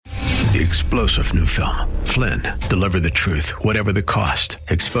The explosive new film, Flynn, deliver the truth, whatever the cost,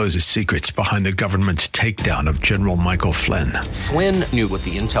 exposes secrets behind the government's takedown of General Michael Flynn. Flynn knew what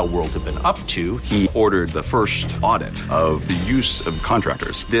the intel world had been up to. He ordered the first audit of the use of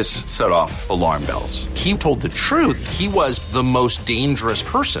contractors. This set off alarm bells. He told the truth. He was the most dangerous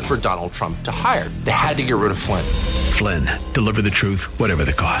person for Donald Trump to hire. They had to get rid of Flynn. Flynn, deliver the truth, whatever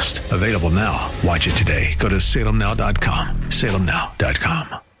the cost. Available now. Watch it today. Go to salemnow.com.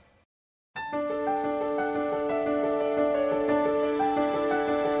 salemnow.com.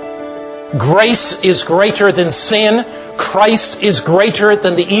 Grace is greater than sin. Christ is greater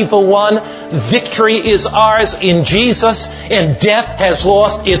than the evil one. Victory is ours in Jesus, and death has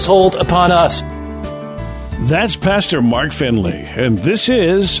lost its hold upon us. That's Pastor Mark Finley, and this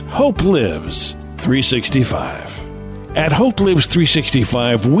is Hope Lives 365. At Hope Lives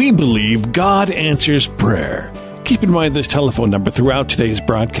 365, we believe God answers prayer. Keep in mind this telephone number throughout today's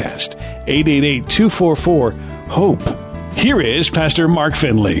broadcast, 888-244-HOPE. Here is Pastor Mark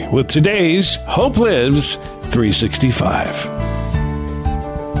Finley with today's Hope Lives 365.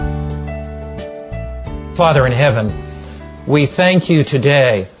 Father in heaven, we thank you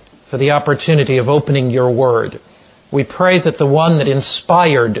today for the opportunity of opening your word. We pray that the one that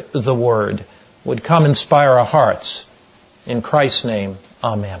inspired the word would come inspire our hearts. In Christ's name,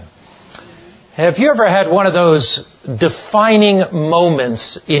 amen. Have you ever had one of those defining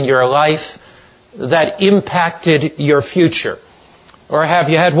moments in your life that impacted your future? Or have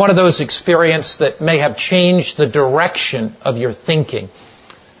you had one of those experiences that may have changed the direction of your thinking?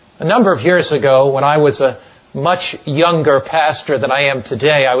 A number of years ago, when I was a much younger pastor than I am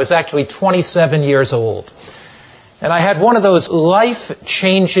today, I was actually 27 years old. And I had one of those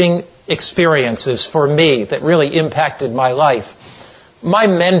life-changing experiences for me that really impacted my life. My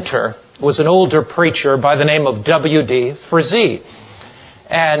mentor was an older preacher by the name of W.D. Frazee.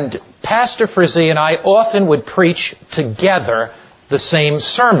 And Pastor Frazee and I often would preach together the same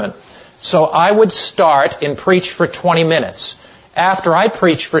sermon. So I would start and preach for 20 minutes. After I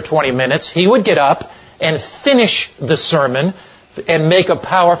preached for 20 minutes, he would get up and finish the sermon and make a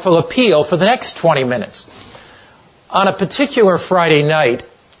powerful appeal for the next 20 minutes. On a particular Friday night,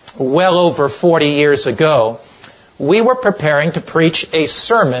 well over 40 years ago, we were preparing to preach a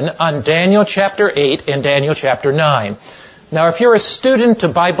sermon on Daniel chapter 8 and Daniel chapter 9. Now, if you're a student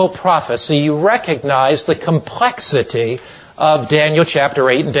of Bible prophecy, you recognize the complexity of Daniel chapter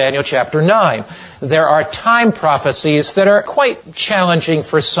 8 and Daniel chapter 9. There are time prophecies that are quite challenging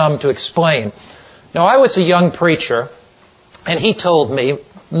for some to explain. Now, I was a young preacher, and he told me,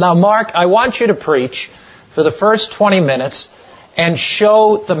 now, Mark, I want you to preach for the first 20 minutes and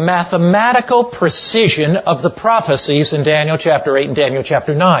show the mathematical precision of the prophecies in Daniel chapter 8 and Daniel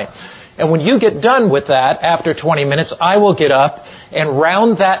chapter 9. And when you get done with that, after 20 minutes, I will get up and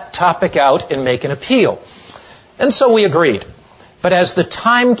round that topic out and make an appeal. And so we agreed. But as the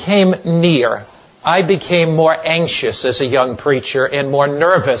time came near, I became more anxious as a young preacher and more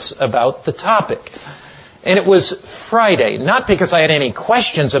nervous about the topic. And it was Friday, not because I had any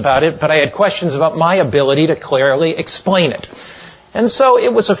questions about it, but I had questions about my ability to clearly explain it. And so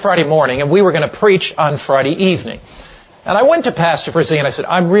it was a Friday morning, and we were going to preach on Friday evening. And I went to Pastor Frazee and I said,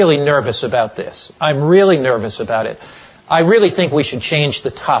 I'm really nervous about this. I'm really nervous about it. I really think we should change the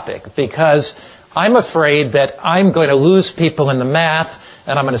topic because I'm afraid that I'm going to lose people in the math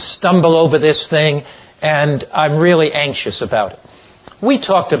and I'm going to stumble over this thing, and I'm really anxious about it. We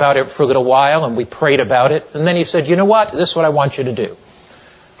talked about it for a little while and we prayed about it, and then he said, you know what? This is what I want you to do.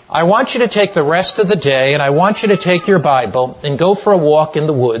 I want you to take the rest of the day and I want you to take your Bible and go for a walk in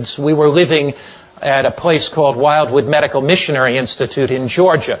the woods. We were living at a place called Wildwood Medical Missionary Institute in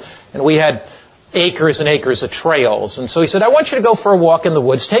Georgia, and we had acres and acres of trails. And so he said, I want you to go for a walk in the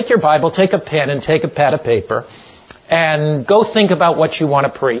woods. Take your Bible, take a pen and take a pad of paper, and go think about what you want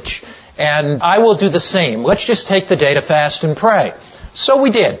to preach. And I will do the same. Let's just take the day to fast and pray. So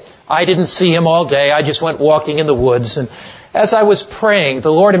we did. I didn't see him all day. I just went walking in the woods, and as I was praying,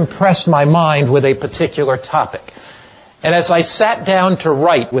 the Lord impressed my mind with a particular topic. And as I sat down to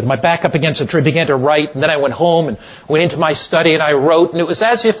write, with my back up against a tree, began to write, and then I went home and went into my study and I wrote, and it was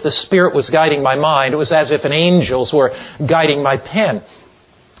as if the Spirit was guiding my mind. It was as if angels were guiding my pen.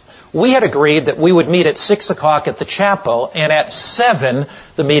 We had agreed that we would meet at 6 o'clock at the chapel, and at 7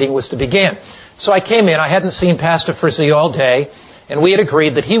 the meeting was to begin. So I came in. I hadn't seen Pastor Frazee all day, and we had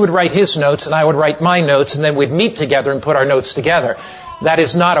agreed that he would write his notes and I would write my notes, and then we'd meet together and put our notes together. That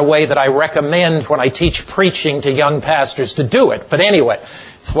is not a way that I recommend when I teach preaching to young pastors to do it. But anyway,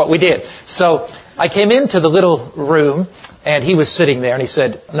 it's what we did. So I came into the little room, and he was sitting there, and he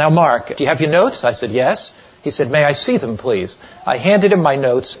said, now, Mark, do you have your notes? I said, yes. He said, "May I see them, please?" I handed him my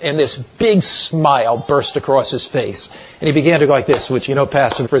notes, and this big smile burst across his face. And he began to go like this, which,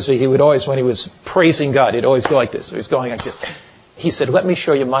 Pastor Frizzy, he would always, when he was praising God, he'd always go like this. He was going like this. He said, "Let me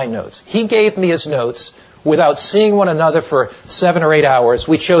show you my notes." He gave me his notes without seeing one another for 7 or 8 hours.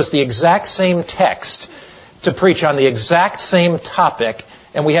 We chose the exact same text to preach on the exact same topic,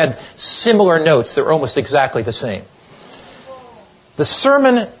 and we had similar notes that were almost exactly the same. The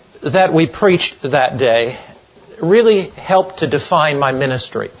sermon that we preached that day really helped to define my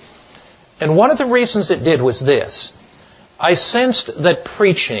ministry. And one of the reasons it did was this. I sensed that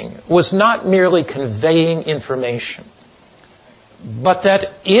preaching was not merely conveying information, but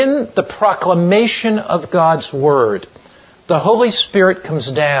that in the proclamation of God's Word, the Holy Spirit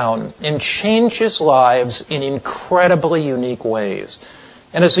comes down and changes lives in incredibly unique ways.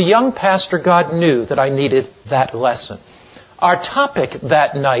 And as a young pastor, God knew that I needed that lesson. Our topic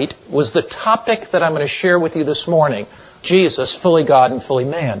that night was the topic that I'm going to share with you this morning, Jesus, fully God and fully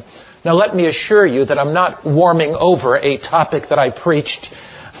man. Now let me assure you that I'm not warming over a topic that I preached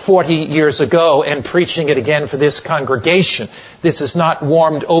 40 years ago and preaching it again for this congregation. This is not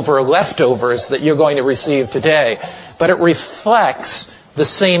warmed over leftovers that you're going to receive today, but it reflects the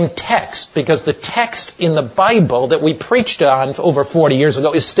same text, because the text in the Bible that we preached on over 40 years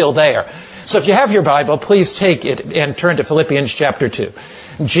ago is still there. So if you have your Bible, please take it and turn to Philippians chapter 2.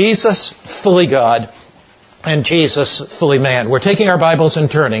 Jesus, fully God, and Jesus, fully man. We're taking our Bibles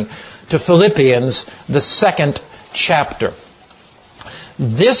and turning to Philippians, the 2nd chapter.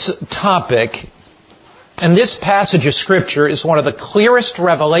 This topic and this passage of Scripture is one of the clearest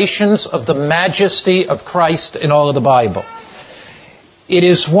revelations of the majesty of Christ in all of the Bible. It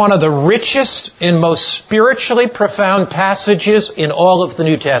is one of the richest and most spiritually profound passages in all of the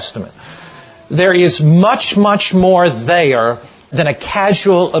New Testament. There is much, much more there than a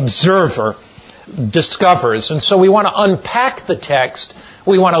casual observer discovers. And so we want to unpack the text,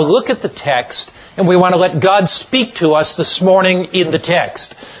 we want to look at the text, and we want to let God speak to us this morning in the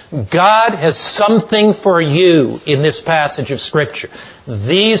text. God has something for you in this passage of Scripture.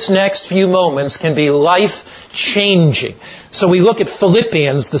 These next few moments can be life-changing. So we look at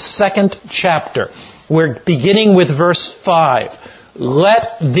Philippians, the 2nd chapter. We're beginning with verse 5.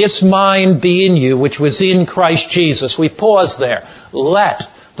 Let this mind be in you, which was in Christ Jesus. We pause there. Let.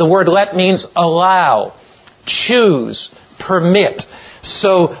 The word let means allow, choose, permit.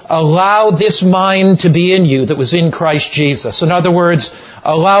 So allow this mind to be in you that was in Christ Jesus. In other words,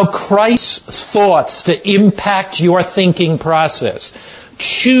 allow Christ's thoughts to impact your thinking process.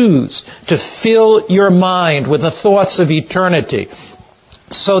 Choose to fill your mind with the thoughts of eternity,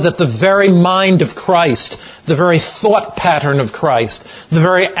 so that the very mind of Christ, the very thought pattern of Christ, the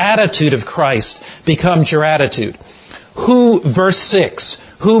very attitude of Christ becomes your attitude. Who, verse 6,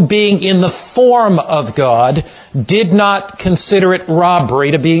 who being in the form of God, did not consider it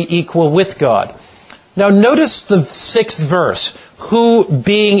robbery to be equal with God. Now notice the 6th verse, who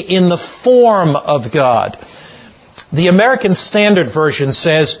being in the form of God. The American Standard Version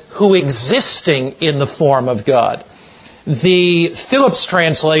says, who existing in the form of God. The Phillips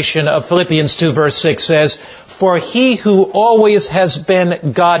translation of Philippians 2 verse 6 says, for he who always has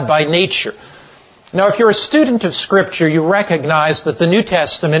been God by nature. Now, if you're a student of Scripture, you recognize that the New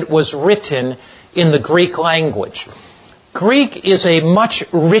Testament was written in the Greek language. Greek is a much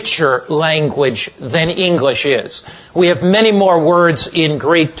richer language than English is. We have many more words in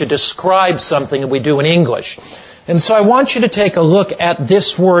Greek to describe something than we do in English. And so I want you to take a look at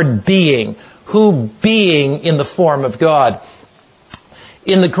this word being, who being in the form of God.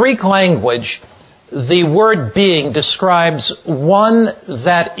 In the Greek language, the word being describes one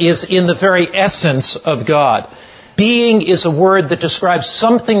that is in the very essence of God. Being is a word that describes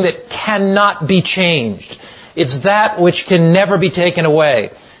something that cannot be changed. It's that which can never be taken away.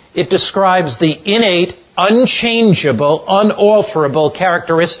 It describes the innate, unchangeable, unalterable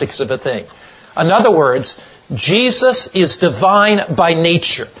characteristics of a thing. In other words, Jesus is divine by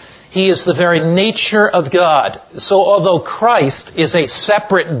nature. He is the very nature of God. So although Christ is a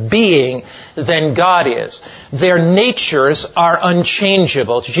separate being than God is, their natures are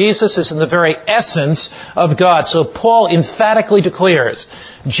unchangeable. Jesus is in the very essence of God. So Paul emphatically declares,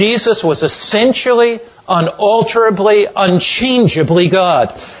 Jesus was essentially, unalterably, unchangeably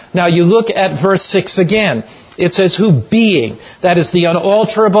God. Now you look at verse 6 again. It says, who being, that is the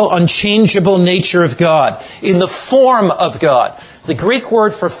unalterable, unchangeable nature of God, in the form of God. The Greek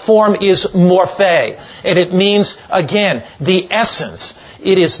word for form is morphe, and it means, again, the essence.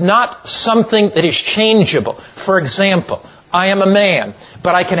 It is not something that is changeable. For example, I am a man,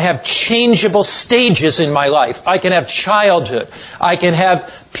 but I can have changeable stages in my life. I can have childhood. I can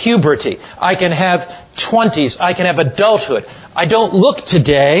have puberty. I can have 20s. I can have adulthood. I don't look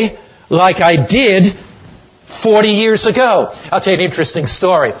today like I did 40 years ago. I'll tell you an interesting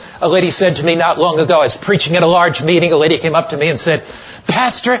story. A lady said to me not long ago, I was preaching at a large meeting, a lady came up to me and said,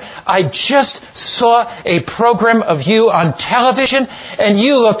 "Pastor, I just saw a program of you on television, and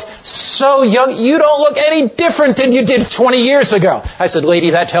you looked so young. You don't look any different than you did 20 years ago." I said,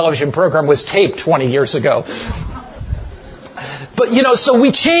 "Lady, that television program was taped 20 years ago." But, so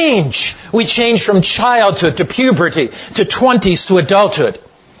we change. We change from childhood to puberty, to 20s to adulthood.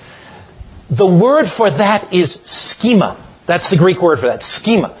 The word for that is schema. That's the Greek word for that,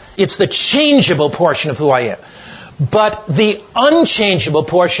 schema. It's the changeable portion of who I am. But the unchangeable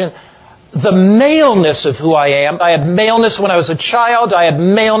portion, the maleness of who I am, I had maleness when I was a child, I had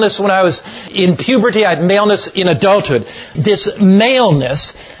maleness when I was in puberty, I had maleness in adulthood. This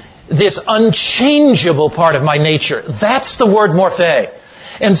maleness, this unchangeable part of my nature, that's the word morphe.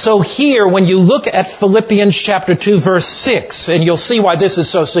 And so here, when you look at Philippians chapter 2, verse 6, and you'll see why this is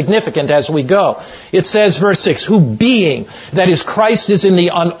so significant as we go. It says, verse 6, who being, that is, Christ is in the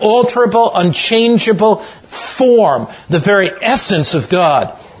unalterable, unchangeable form, the very essence of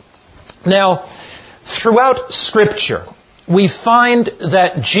God. Now, throughout Scripture, we find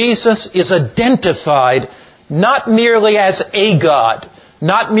that Jesus is identified not merely as a God,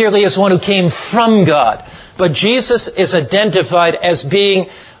 not merely as one who came from God, but Jesus is identified as being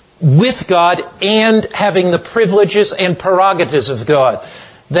with God and having the privileges and prerogatives of God.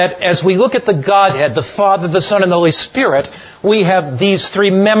 That as we look at the Godhead, the Father, the Son, and the Holy Spirit, we have these three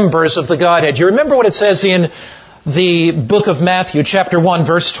members of the Godhead. You remember what it says in the book of Matthew, chapter 1,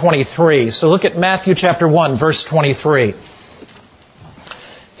 verse 23. So look at Matthew chapter 1, verse 23.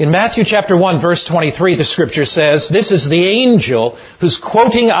 In Matthew chapter 1, verse 23, the Scripture says, this is the angel who's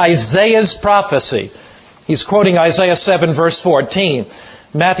quoting Isaiah's prophecy. He's quoting Isaiah 7, verse 14.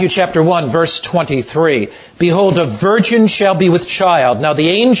 Matthew chapter 1, verse 23. Behold, a virgin shall be with child. Now the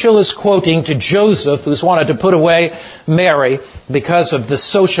angel is quoting to Joseph, who's wanted to put away Mary because of the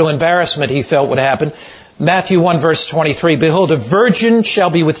social embarrassment he felt would happen. Matthew 1, verse 23. Behold, a virgin shall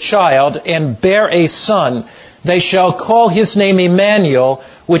be with child and bear a son. They shall call his name Emmanuel,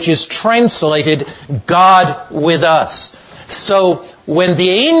 which is translated God with us. So when the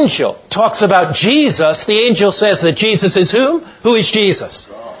angel talks about Jesus, the angel says that Jesus is whom? Who is Jesus?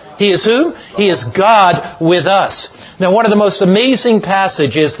 He is whom? He is God with us. Now, one of the most amazing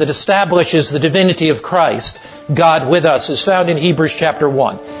passages that establishes the divinity of Christ, God with us, is found in Hebrews chapter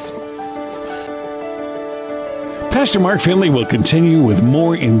 1. Pastor Mark Finley will continue with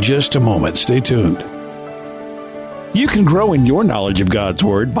more in just a moment. Stay tuned. You can grow in your knowledge of God's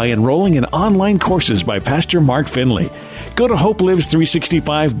Word by enrolling in online courses by Pastor Mark Finley. Go to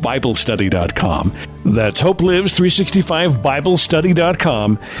HopeLives365BibleStudy.com. That's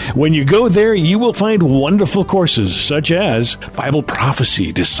HopeLives365BibleStudy.com. When you go there, you will find wonderful courses such as Bible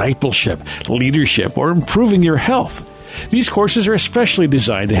prophecy, discipleship, leadership, or improving your health. These courses are especially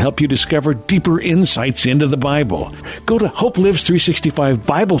designed to help you discover deeper insights into the Bible. Go to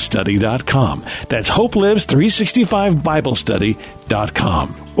HopeLives365BibleStudy.com. That's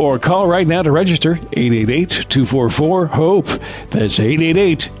HopeLives365BibleStudy.com. Or call right now to register, 888-244-HOPE. That's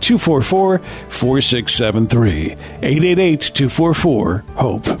 888-244-4673.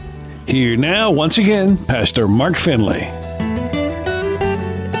 888-244-HOPE. Here now, once again, Pastor Mark Finley.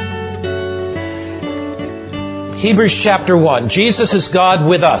 Hebrews chapter 1. Jesus is God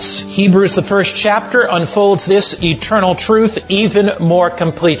with us. Hebrews, the first chapter, unfolds this eternal truth even more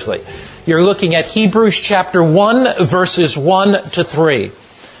completely. You're looking at Hebrews chapter 1, verses 1 to 3.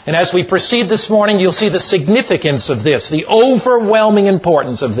 And as we proceed this morning, you'll see the significance of this, the overwhelming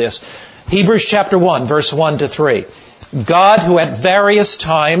importance of this. Hebrews chapter 1, verse 1 to 3. God, who at various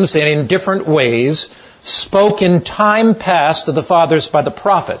times and in different ways spoke in time past to the fathers by the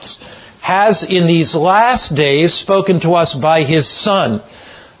prophets, has in these last days spoken to us by His Son.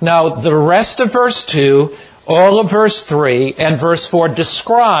 Now, the rest of verse 2, all of verse 3, and verse 4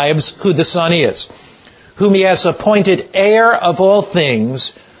 describes who the Son is, whom He has appointed heir of all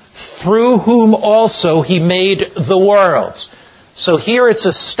things, through whom also He made the worlds. So here it's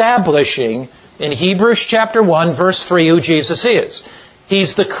establishing in Hebrews chapter 1, verse 3, who Jesus is.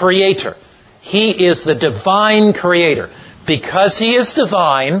 He's the Creator. He is the divine Creator. Because He is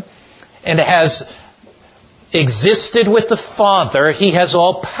divine and has existed with the Father, He has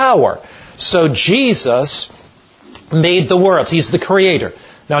all power. So Jesus made the world. He's the Creator.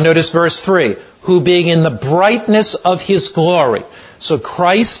 Now notice verse 3. Who being in the brightness of His glory. So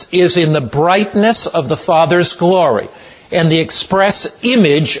Christ is in the brightness of the Father's glory and the express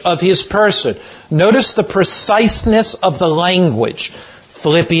image of His person. Notice the preciseness of the language.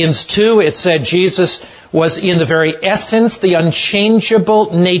 Philippians 2, it said Jesus was in the very essence, the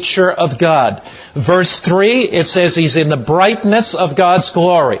unchangeable nature of God. Verse 3, it says he's in the brightness of God's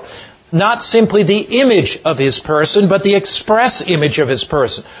glory. Not simply the image of his person, but the express image of his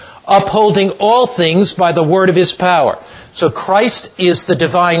person, upholding all things by the word of his power. So Christ is the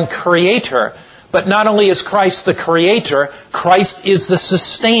divine creator, but not only is Christ the creator, Christ is the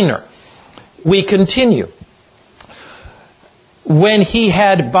sustainer. We continue. When he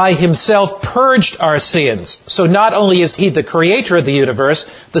had by himself purged our sins. So not only is he the creator of the universe,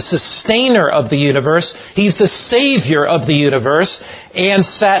 the sustainer of the universe, he's the savior of the universe, and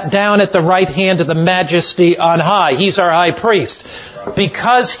sat down at the right hand of the majesty on high. He's our high priest.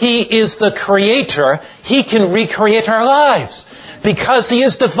 Because he is the creator, he can recreate our lives. Because he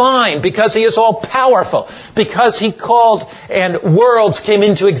is divine, because he is all-powerful, because he called and worlds came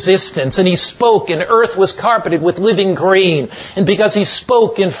into existence, and he spoke and earth was carpeted with living green, and because he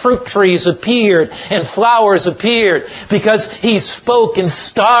spoke and fruit trees appeared and flowers appeared, because he spoke and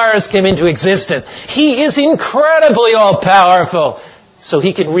stars came into existence. He is incredibly all-powerful. So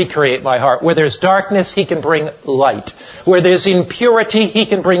he can recreate my heart. Where there's darkness, he can bring light. Where there's impurity, he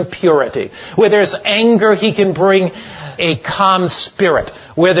can bring purity. Where there's anger, he can bring a calm spirit.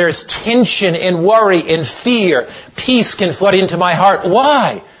 Where there's tension and worry and fear, peace can flood into my heart.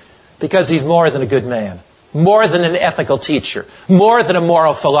 Why? Because he's more than a good man, more than an ethical teacher, more than a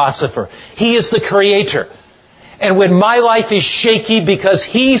moral philosopher. He is the creator. And when my life is shaky because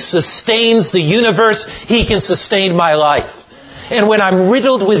he sustains the universe, he can sustain my life. And when I'm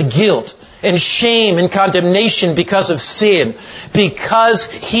riddled with guilt and shame and condemnation because of sin, because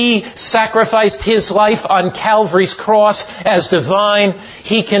he sacrificed his life on Calvary's cross as divine,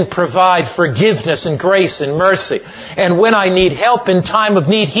 he can provide forgiveness and grace and mercy. And when I need help in time of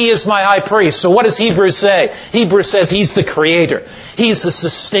need, he is my high priest. So what does Hebrews say? Hebrews says he's the creator. He's the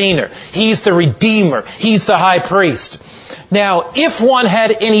sustainer. He's the redeemer. He's the high priest. Now, if one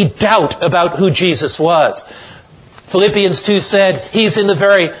had any doubt about who Jesus was, Philippians 2 said he's in the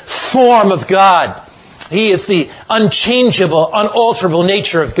very form of God. He is the unchangeable, unalterable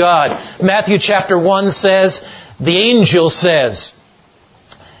nature of God. Matthew chapter 1 says, the angel says,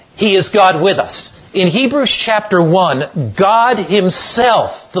 he is God with us. In Hebrews chapter 1, God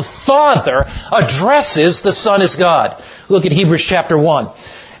himself, the Father, addresses the Son as God. Look at Hebrews chapter 1.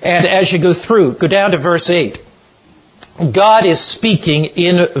 And as you go through, go down to verse 8. God is speaking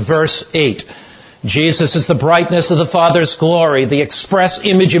in verse 8. Jesus is the brightness of the Father's glory, the express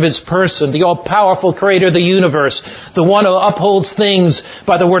image of his person, the all-powerful creator of the universe, the one who upholds things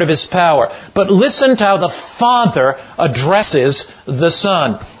by the word of his power. But listen to how the Father addresses the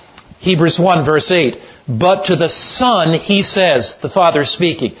Son. Hebrews 1 verse 8. But to the Son he says, the Father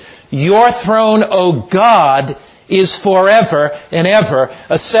speaking, your throne, O God, is forever and ever.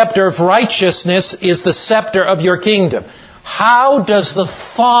 A scepter of righteousness is the scepter of your kingdom. How does the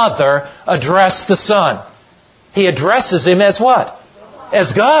Father address the Son? He addresses him as what?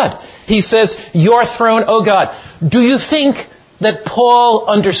 As God. He says, your throne, O God. Do you think that Paul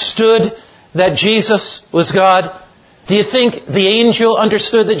understood that Jesus was God? Do you think the angel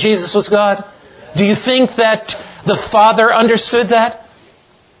understood that Jesus was God? Do you think that the Father understood that?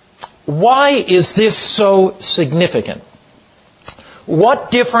 Why is this so significant?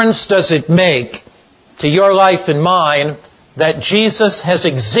 What difference does it make to your life and mine that Jesus has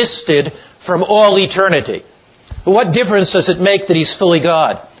existed from all eternity? What difference does it make that he's fully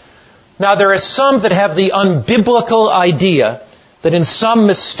God? Now, there are some that have the unbiblical idea that in some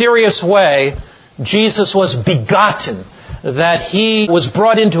mysterious way Jesus was begotten, that he was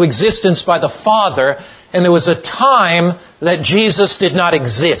brought into existence by the Father, and there was a time that Jesus did not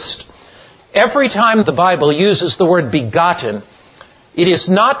exist. Every time the Bible uses the word begotten, it is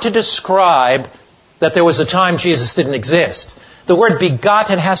not to describe that there was a time Jesus didn't exist. The word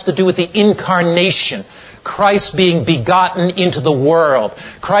begotten has to do with the incarnation. Christ being begotten into the world.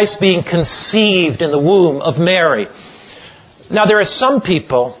 Christ being conceived in the womb of Mary. Now, there are some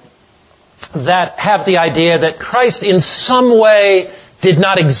people that have the idea that Christ in some way did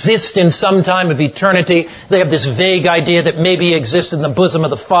not exist in some time of eternity. They have this vague idea that maybe he existed in the bosom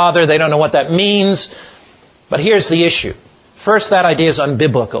of the Father. They don't know what that means. But here's the issue. First, that idea is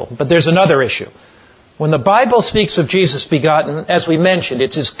unbiblical. But there's another issue. When the Bible speaks of Jesus begotten, as we mentioned,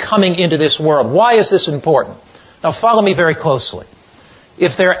 it's his coming into this world. Why is this important? Now follow me very closely.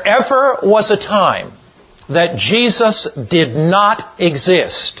 If there ever was a time that Jesus did not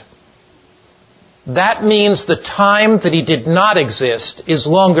exist, that means the time that he did not exist is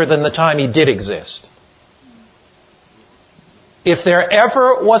longer than the time he did exist. If there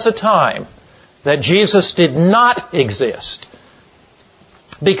ever was a time that Jesus did not exist,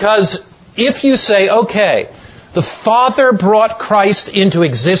 Because if you say, okay, the Father brought Christ into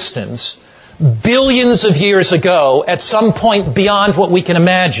existence billions of years ago at some point beyond what we can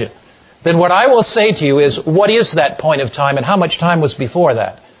imagine, then what I will say to you is, what is that point of time and how much time was before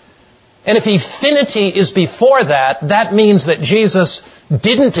that? And if infinity is before that, that means that Jesus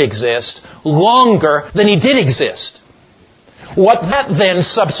didn't exist longer than he did exist. What that then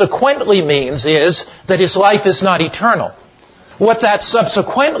subsequently means is that his life is not eternal. What that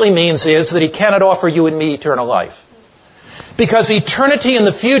subsequently means is that he cannot offer you and me eternal life. Because eternity in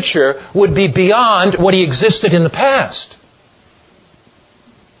the future would be beyond what he existed in the past.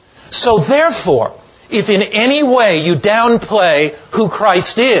 So therefore, if in any way you downplay who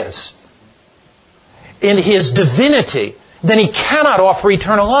Christ is in his divinity, then he cannot offer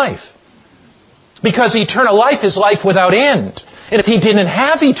eternal life. Because eternal life is life without end. And if he didn't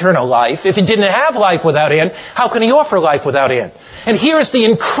have eternal life, if he didn't have life without end, how can he offer life without end? And here's the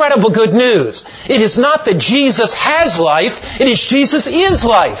incredible good news. It is not that Jesus has life, it is Jesus is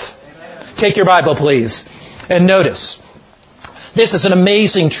life. Amen. Take your Bible, please, and notice. This is an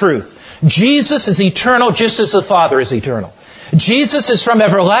amazing truth. Jesus is eternal just as the Father is eternal. Jesus is from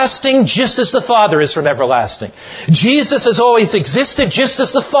everlasting just as the Father is from everlasting. Jesus has always existed just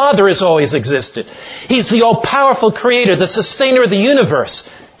as the Father has always existed. He's the all-powerful creator, the sustainer of the universe.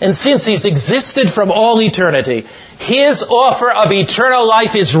 And since he's existed from all eternity, his offer of eternal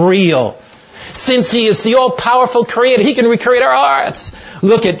life is real. Since he is the all-powerful creator, he can recreate our hearts.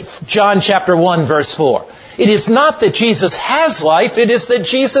 Look at John chapter 1, verse 4. It is not that Jesus has life, it is that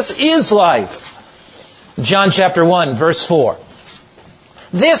Jesus is life. John chapter 1, verse 4.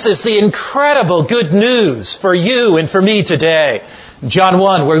 This is the incredible good news for you and for me today. John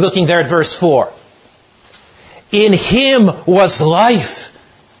 1, we're looking there at verse 4. In him was life,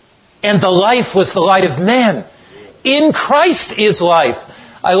 and the life was the light of men. In Christ is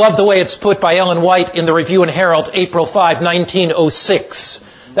life. I love the way it's put by Ellen White in the Review and Herald, April 5, 1906.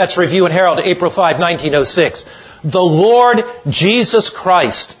 That's Review and Herald, April 5, 1906. The Lord Jesus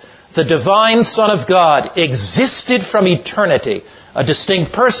Christ, the divine Son of God, existed from eternity, a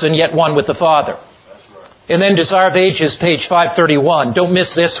distinct person, yet one with the Father. And then Desire of Ages, page 531. Don't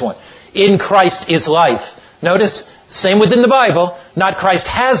miss this one. In Christ is life. Notice, same within the Bible. Not Christ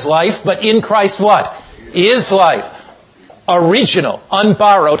has life, but in Christ what? Is life. Original,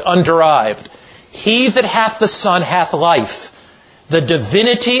 unborrowed, underived. He that hath the Son hath life. The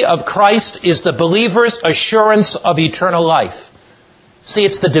divinity of Christ is the believer's assurance of eternal life. See,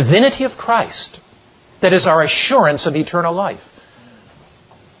 it's the divinity of Christ that is our assurance of eternal life.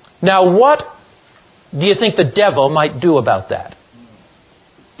 Now, what do you think the devil might do about that?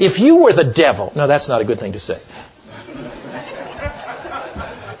 If you were the devil... No, that's not a good thing to say.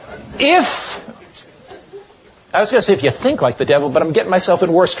 I was going to say if you think like the devil, but I'm getting myself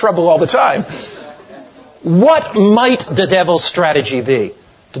in worse trouble all the time. What might the devil's strategy be?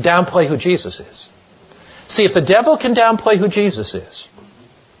 To downplay who Jesus is. See, if the devil can downplay who Jesus is,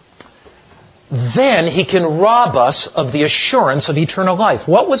 then he can rob us of the assurance of eternal life.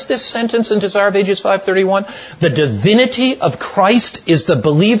 What was this sentence in Desire of Ages 531? The divinity of Christ is the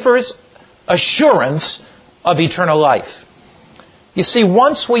believer's assurance of eternal life. You see,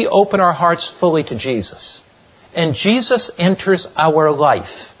 once we open our hearts fully to Jesus, and Jesus enters our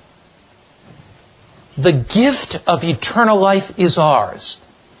life, the gift of eternal life is ours.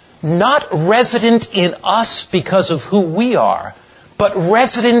 Not resident in us because of who we are, but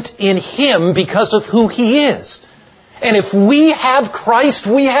resident in him because of who he is. And if we have Christ,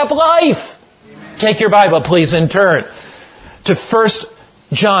 we have life. Take your Bible, please, and turn to 1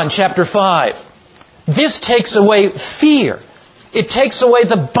 John chapter 5. This takes away fear. It takes away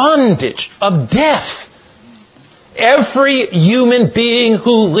the bondage of death. Every human being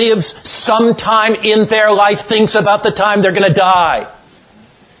who lives sometime in their life thinks about the time they're going to die.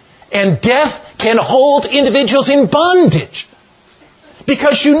 And death can hold individuals in bondage.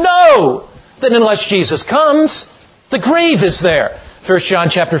 Because you know that unless Jesus comes, the grave is there. 1 John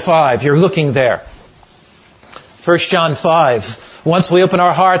chapter 5, you're looking there. 1 John 5, once we open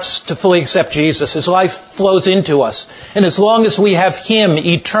our hearts to fully accept Jesus, his life flows into us. And as long as we have him,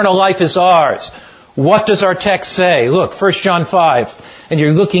 eternal life is ours. What does our text say? Look, 1 John 5, and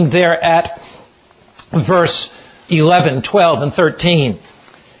you're looking there at verse 11, 12, and 13.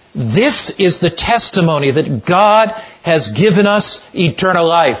 This is the testimony that God has given us eternal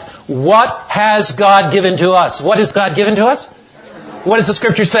life. What has God given to us? What has God given to us? What does the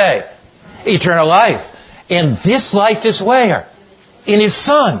Scripture say? Eternal life. And this life is where? In his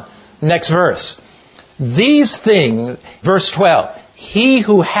Son. Next verse. These things, verse 12. He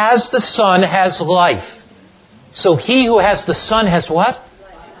who has the Son has life. So he who has the Son has what?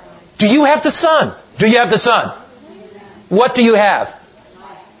 Do you have the Son? Do you have the Son? What do you have?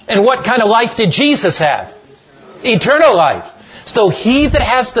 And what kind of life did Jesus have? Eternal life. So he that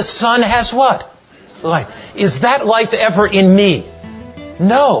has the Son has what? Life. Is that life ever in me?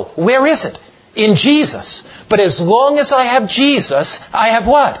 No. Where is it? In Jesus. But as long as I have Jesus, I have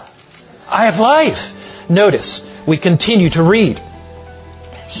what? I have life. Notice, we continue to read.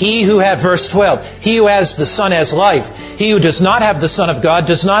 He who had, verse 12, he who has the Son has life. He who does not have the Son of God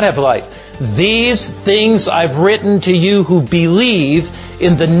does not have life. These things I've written to you who believe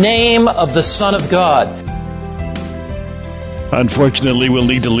in the name of the Son of God. Unfortunately, we'll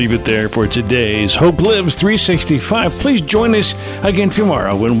need to leave it there for today's Hope Lives 365. Please join us again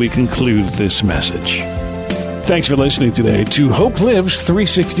tomorrow when we conclude this message. Thanks for listening today to Hope Lives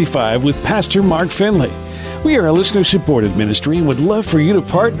 365 with Pastor Mark Finley. We are a listener-supported ministry and would love for you to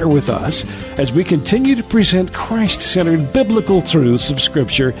partner with us as we continue to present Christ-centered biblical truths of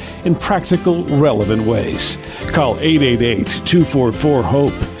Scripture in practical, relevant ways. Call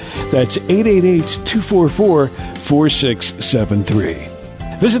 888-244-HOPE. That's 888-244-4673.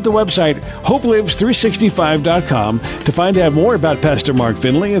 Visit the website HopeLives365.com to find out more about Pastor Mark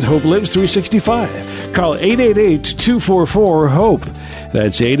Finley at HopeLives365. Call 888-244-HOPE.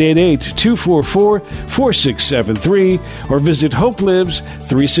 That's 888-244-4673 or visit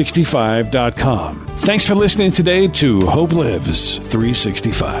HopeLives365.com. Thanks for listening today to Hope Lives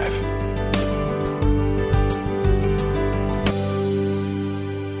 365.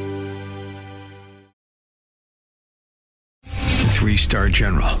 3-star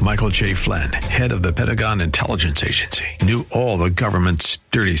General Michael J. Flynn, head of the Pentagon Intelligence Agency, knew all the government's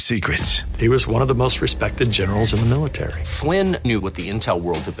dirty secrets. He was one of the most respected generals in the military. Flynn knew what the intel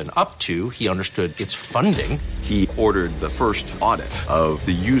world had been up to. He understood its funding. He ordered the first audit of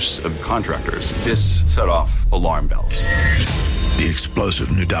the use of contractors. This set off alarm bells. The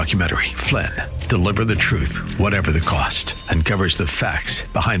explosive new documentary, Flynn, Deliver the Truth, Whatever the Cost, uncovers the facts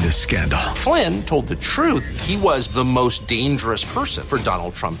behind this scandal. Flynn told the truth. He was the most dangerous person for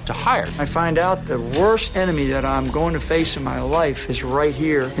Donald Trump to hire. I find out the worst enemy that I'm going to face in my life is right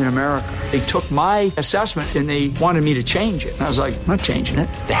here in America. They took my assessment and they wanted me to change it. And I was like, I'm not changing it.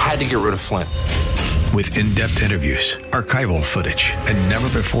 They had to get rid of Flynn. With in-depth interviews, archival footage, and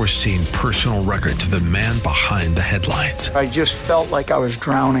never-before-seen personal records of the man behind the headlines. I just felt like I was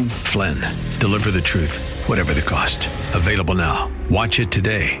drowning. Flynn, Deliver the Truth, Whatever the Cost. Available now. Watch it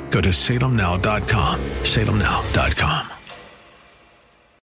today. Go to salemnow.com. salemnow.com.